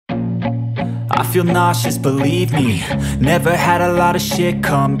I feel nauseous, believe me. Never had a lot of shit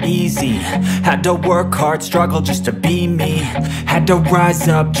come easy. Had to work hard, struggle just to be me. Had to rise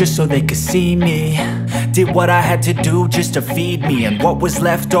up just so they could see me. Did what I had to do just to feed me, and what was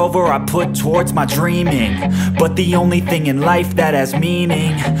left over I put towards my dreaming. But the only thing in life that has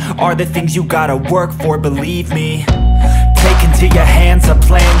meaning are the things you gotta work for, believe me. Take into your hands a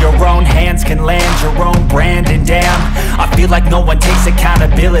plan, your own hands can land your own brand. And damn, I feel like no one takes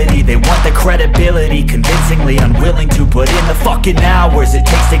accountability. They want the credibility, convincingly unwilling to put in the fucking hours it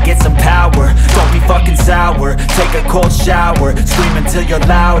takes to get some power. Don't be fucking sour, take a cold shower, scream until you're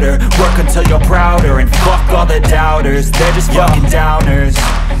louder, work until you're prouder. And fuck all the doubters, they're just fucking downers.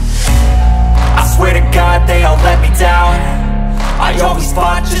 I swear to God they all let me down. I always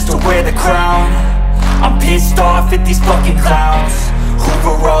fought just to wear the crown. I'm pissed off at these fucking clowns who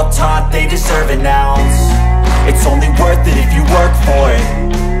were all taught they deserve an ounce. It's only worth it if you work for it.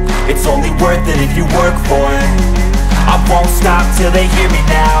 It's only worth it if you work for it. I won't stop till they hear me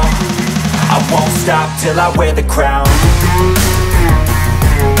now. I won't stop till I wear the crown.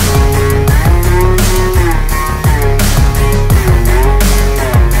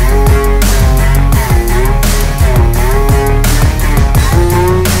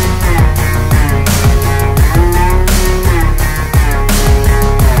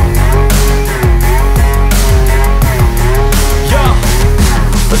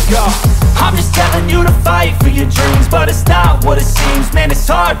 I'm just telling you to fight for your dreams, but it's not what it seems. Man, it's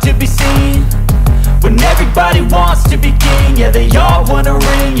hard to be seen when everybody wants to be king. Yeah, they all wanna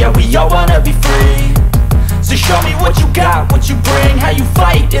ring, yeah, we all wanna be free. So show me what you got, what you bring, how you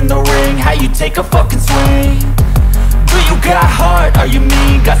fight in the ring, how you take a fucking swing. Do you got heart, are you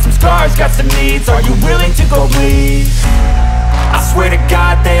mean? Got some scars, got some needs, are you willing to go bleed? I swear to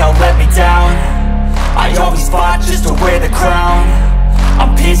God they all let me down. I always fought just to wear the crown.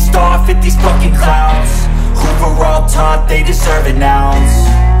 I'm pissed off at these fucking clowns who were all taught they deserve an ounce.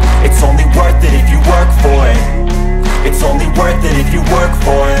 It's only worth it if you work for it. It's only worth it if you work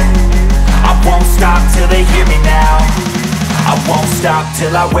for it. I won't stop till they hear me now. I won't stop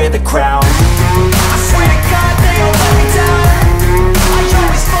till I wear the crown. I swear to God they all let me down.